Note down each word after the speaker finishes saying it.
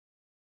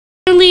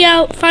Finally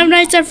out. Five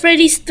Nights at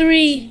Freddy's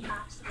 3.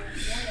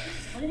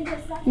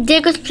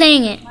 Digger's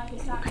playing it.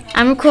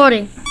 I'm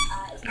recording.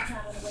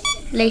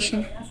 This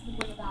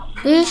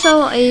is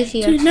so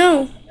easy. Dude,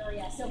 no.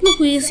 Look,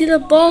 we can see the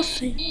ball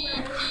thing.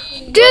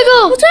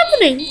 Digger! What's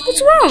happening?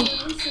 What's wrong?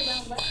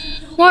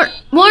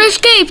 One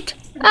escaped.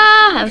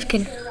 Ah, I was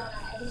kidding.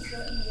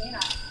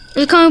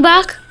 Is it coming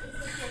back?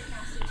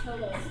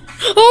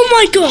 Oh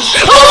my god!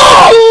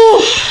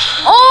 Oh!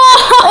 Oh!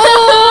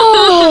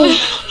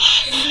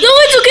 No,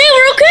 it's okay.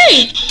 We're okay.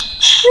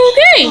 We're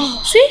okay.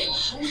 See?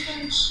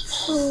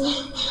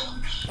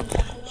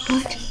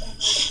 What?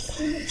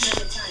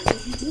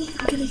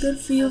 Get a good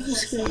view of the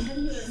screen.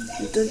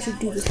 Don't you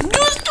do this. Do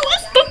this to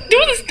us. Don't do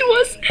this to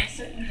us.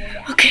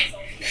 Okay.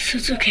 So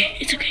it's okay.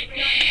 It's okay.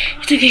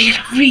 It's okay. You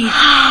gotta breathe.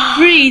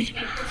 Breathe.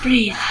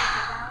 Breathe.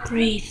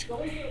 Breathe.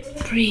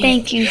 Breathe.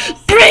 Thank you.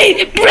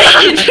 Breathe.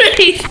 Breathe.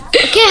 Breathe.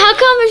 Okay, how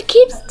come it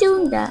keeps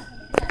doing that?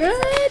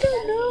 I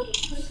don't know.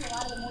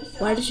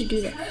 Why did you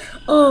do that?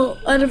 Oh,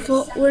 I don't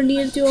know. We're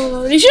near to all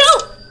already.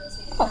 Show!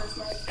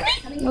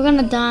 We're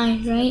gonna die,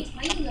 right?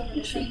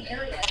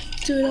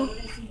 Do it all.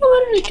 Oh, why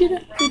did I do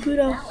that? We do it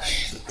all.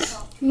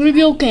 We're gonna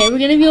be okay. We're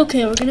gonna be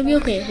okay. We're gonna be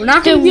okay. We're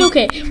not gonna be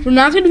okay. We're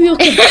not gonna be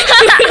okay.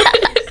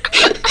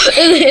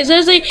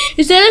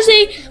 Instead of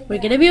saying, we're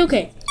gonna be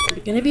okay.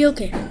 We're gonna be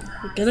okay.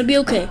 We're gonna be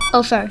okay.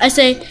 Oh, sorry. I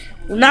say,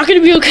 we're not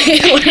gonna be okay.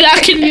 We're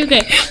not gonna be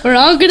okay. We're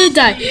all gonna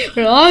die.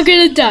 We're all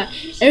gonna die.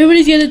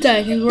 Everybody's gonna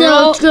die.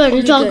 No, it's good.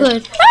 It's all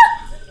good.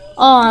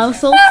 Oh, I was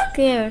so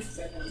scared.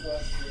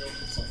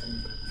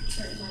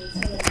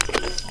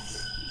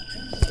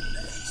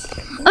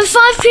 It's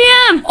 5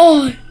 p.m.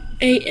 Oh,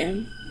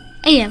 a.m.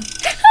 a.m.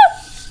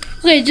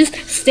 Okay, just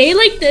stay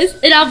like this,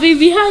 and I'll be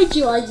behind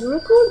you while you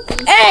record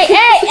this. Hey!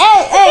 Hey,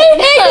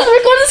 just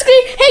record the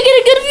screen. Hey, get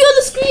a good view of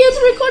the screen. You have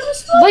to record the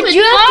screen. But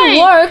you have to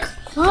work.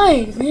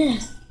 Fine, man.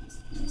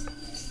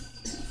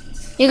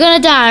 You're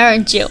gonna die,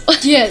 aren't you?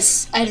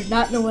 Yes, I do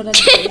not know what I'm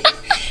doing.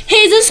 Hey,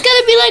 is this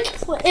gonna be like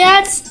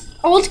that's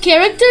old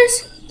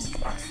characters?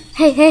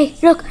 Hey,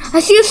 look! I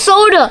see a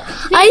soda.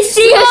 I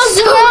see a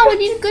soda. We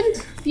need a good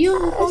view.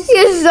 I see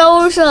a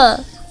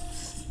soda.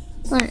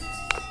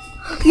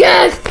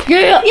 Yes!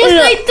 Yeah! Yes,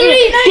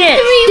 93.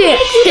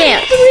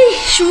 Damn.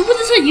 Should we put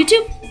this on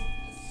YouTube?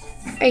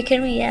 Are you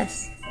kidding me?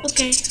 Yes.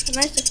 Okay,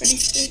 nice at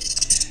Freddy's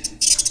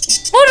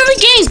 3. Oh, another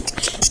game!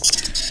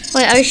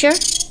 Wait, are you sure?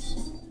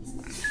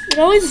 It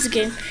always is a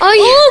game. Oh,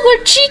 yeah. Oh,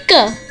 we're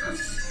Chica.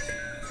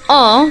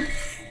 Oh.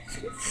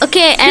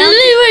 Okay, and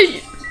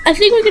I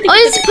think we're gonna. oh,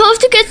 you're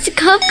supposed to get the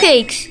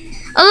cupcakes.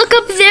 Oh, look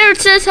up there. It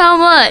says how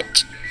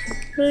much.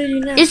 What do you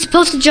know? You're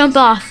supposed to jump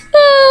off. No.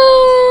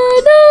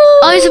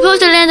 Oh, you're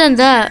supposed to land on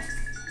that.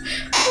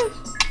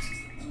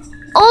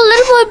 Oh,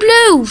 little boy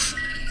blues.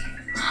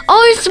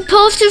 Oh, you're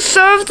supposed to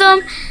serve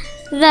them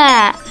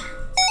that.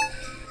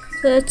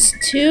 So that's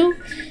 2.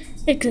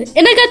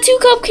 And I got 2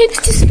 cupcakes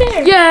to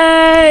spare.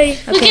 Yay!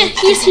 Okay. Look at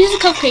here's a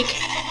cupcake.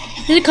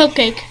 Here's a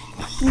cupcake.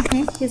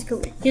 Here's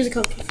cool. Here's a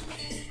cupcake.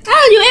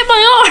 Ah, you ate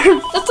my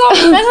arm. That's all.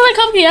 That's not a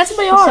cupcake. That's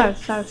my arm.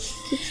 Sorry.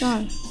 Keep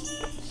sorry.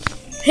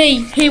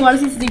 Hey, wanna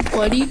see something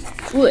funny?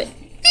 What?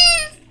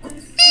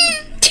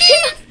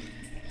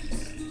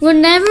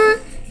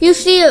 Whenever you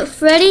see a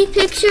Freddy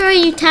picture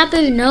and you tap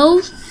your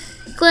nose,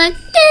 go like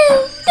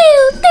doo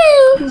doo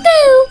doo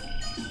doo.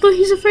 But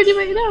he's a Freddy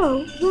right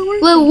now.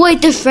 Wait,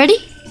 there's Freddy?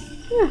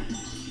 Yeah.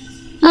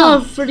 Oh.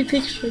 No, Freddy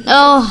picture.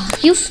 Oh,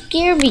 you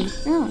scare me.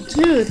 Oh.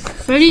 Dude,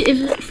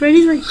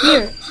 Freddy's right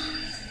here.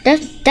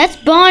 That's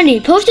Bonnie.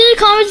 Post in the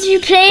comments if you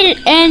played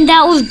it and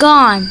that was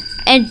gone.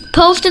 And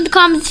post in the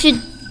comments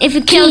if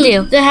it killed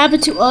you. That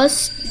happened to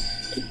us.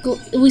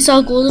 We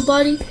saw Golden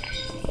Body.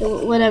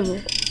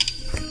 Whatever.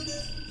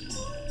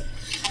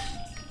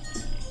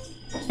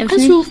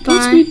 Let's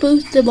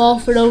reboot them all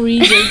for no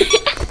reason.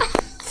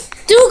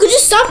 Dude, could you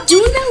stop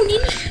doing that? We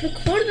need to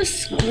record the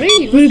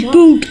screen.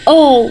 Reboot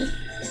all.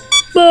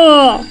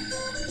 Bah.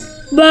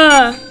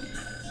 Bah.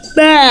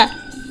 Bah.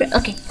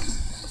 Okay.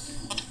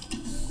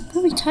 What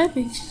are we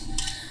typing?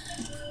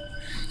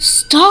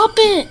 Stop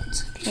it.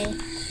 Okay.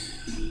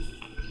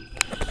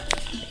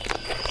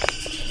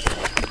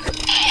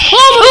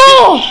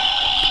 Oh!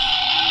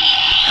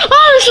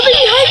 Oh, there's something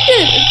behind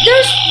it.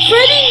 There's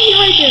Freddy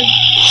behind him.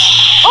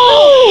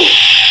 Oh!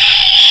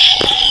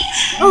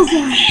 Oh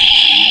god.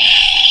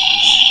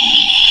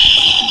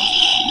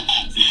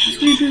 Let's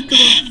reboot them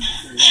all.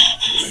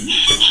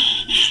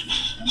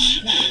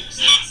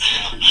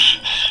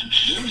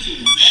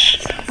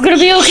 We're gonna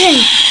be okay.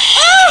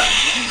 Ah!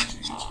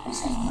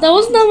 That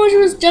wasn't that much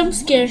of a jump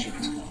scare.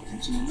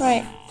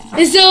 Right.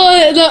 It's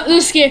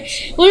the scare.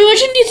 Which one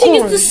do you think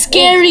is the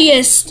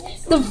scariest?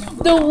 The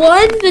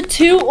 1, the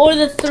 2, or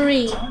the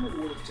 3?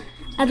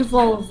 Out of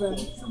all of them.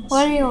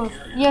 What are yours?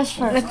 Yes,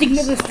 first. I think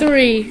it's the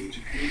 3.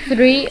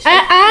 3. I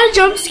had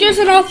jump scares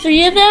on all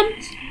 3 of them,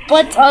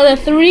 but the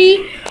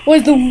 3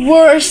 was the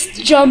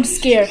worst jump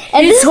scare.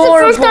 And it's this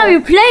horrible. is the first time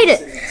you played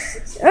it.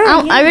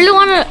 I really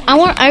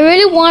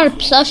want a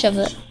plush of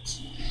it.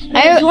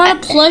 You want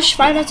a plush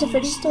Five Nights at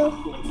Freddy's store?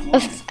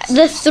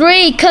 The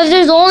 3, because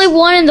there's only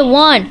one in the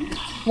 1.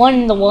 One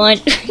in the 1.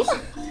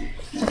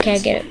 Okay, I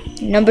get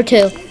it. Number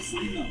 2.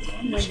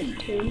 Number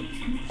 2.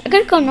 I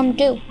gotta go number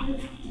 2.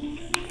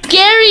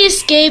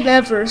 Scariest game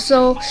ever.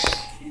 So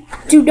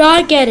do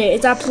not get it.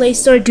 It's on Play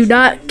Store. Do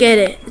not get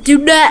it. Do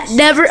not,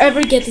 never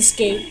ever get this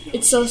game.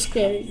 It's so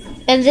scary.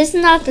 And this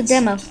is not the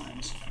demo.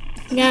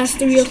 Yeah, it's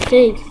the real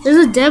thing. There's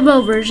a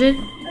demo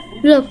version.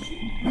 Look,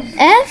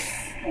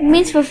 F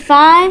means for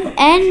 5,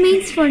 N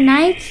means for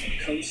night,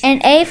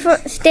 and A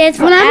stands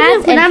for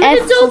app, and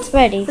F for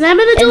Freddy. When I'm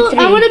an adult,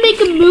 I want to make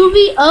a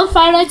movie of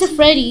Five Nights at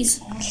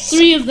Freddy's.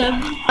 3 of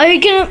them. Are you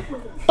gonna?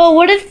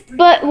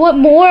 But what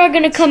more are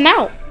gonna come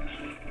out?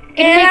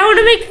 And I want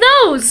to make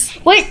those.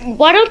 Wait,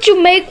 why don't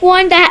you make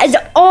one that has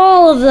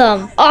all of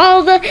them?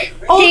 All the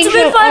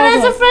Ultimate Five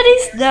Nights at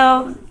Freddy's?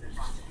 No.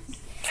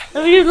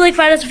 Let me do like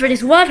Five Nights at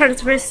Freddy's 1, Five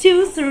Nights at Freddy's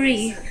 2,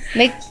 3.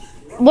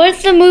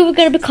 What's the movie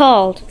gonna be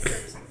called?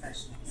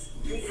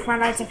 Five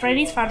Nights at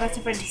Freddy's, Five Nights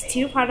at Freddy's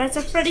 2, Five Nights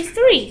at Freddy's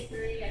 3.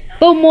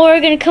 But more are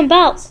gonna come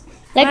out.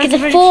 Like the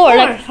 4.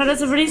 Five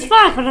Nights at Freddy's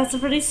 5, Five Nights at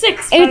Freddy's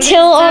 6.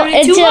 Until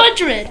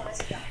 200.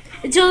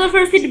 Until the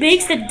person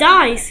makes it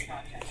dies.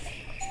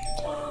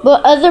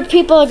 But other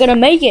people are gonna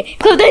make it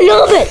because they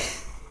love it.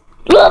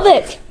 Love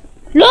it.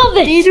 Love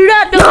it. You do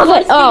not know love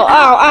what it. Oh,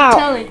 I'm ow.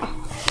 telling.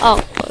 Oh,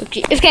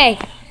 okay. Okay.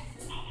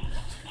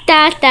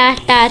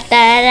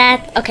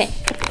 Okay.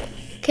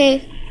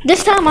 Okay.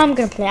 This time I'm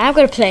gonna play. I'm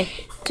gonna play.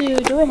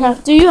 Dude, do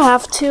you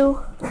have to?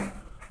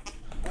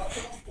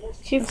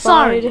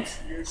 Sorry.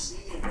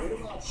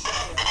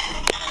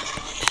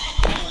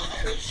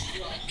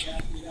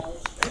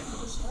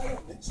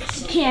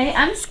 Okay,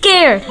 I'm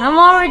scared. I'm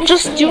already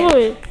Just scared. do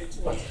it.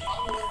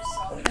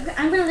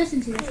 I'm gonna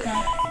listen to this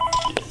guy.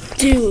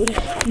 Dude,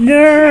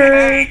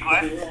 nerd.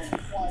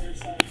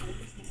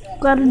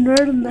 Got a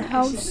nerd in the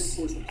house.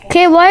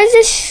 Okay, why is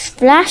this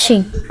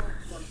flashing?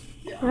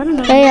 I don't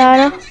know. Hey,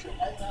 Yara.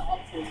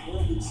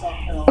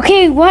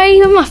 Okay, why are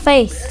you in my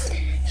face?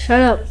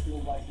 Shut up.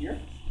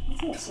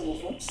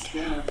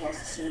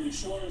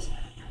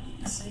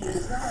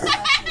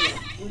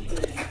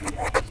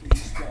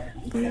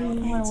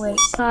 Wait.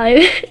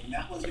 5.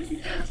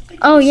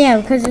 Oh yeah,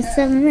 because it's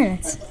 7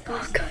 minutes.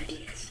 Oh god,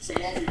 yes.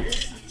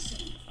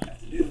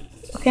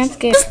 Okay, I'm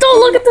scared. Just don't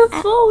look at the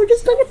phone.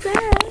 Just look at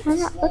that. I'm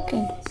not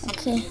looking.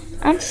 Okay,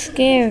 I'm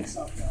scared.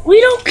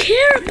 We don't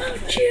care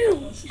about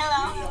you.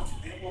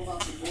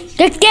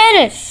 Let's get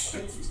it.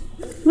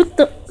 What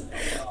the?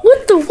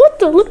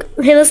 Look.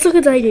 Hey, let's look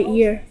inside your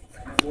ear.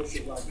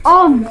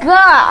 Oh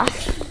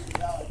gosh.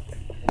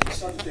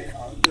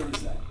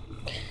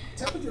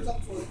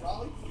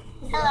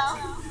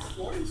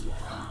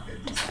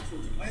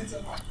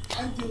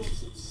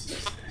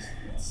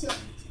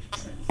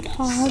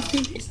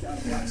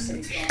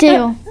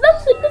 Still.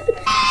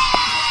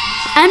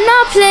 I'm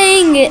not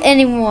playing it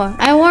anymore.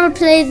 I want to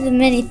play the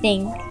mini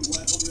thing.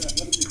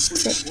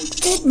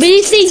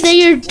 Many things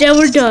that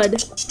we're done.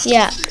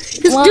 Yeah.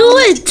 Just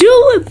do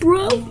it,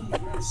 bro.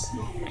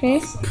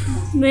 Okay.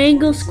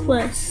 Mango's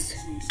Quest.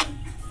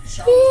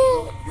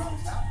 Yeah.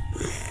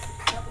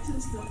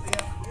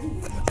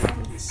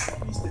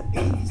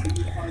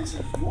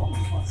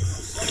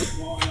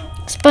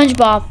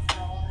 SpongeBob.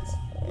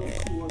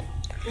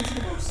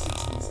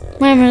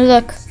 Wait a minute,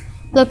 look.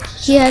 Look,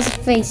 he has a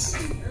face.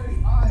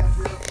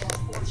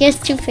 He has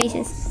 2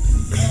 faces.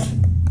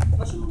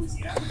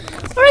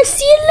 Alright,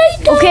 see you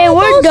later. Okay,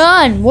 we're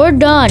done. We're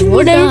done.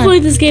 We're never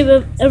playing this game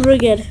ever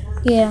again.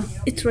 Yeah.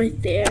 It's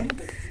right there.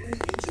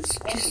 It's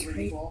just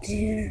right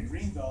there.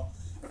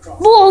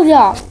 Oh,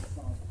 yeah.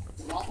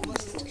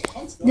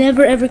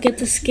 Never ever get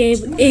this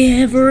game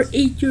ever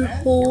in your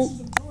whole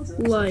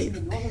life.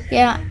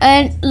 Yeah,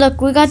 and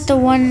look, we got the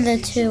 1 and the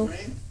 2.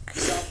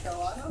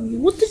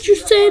 What did you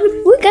say to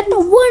me? We got the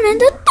 1 and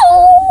the 2.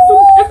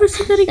 Don't ever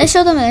say that again. Let's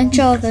show them an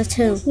intro of the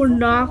 2. We're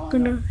not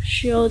gonna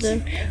show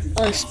them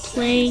us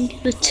playing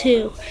the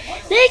 2.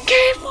 They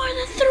came for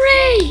the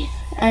 3.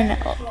 I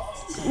know.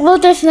 Well,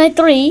 there's night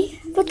 3,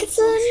 but it's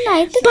a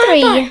night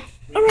 3. Bye.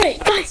 Alright,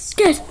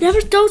 guys,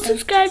 never don't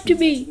subscribe to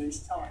me.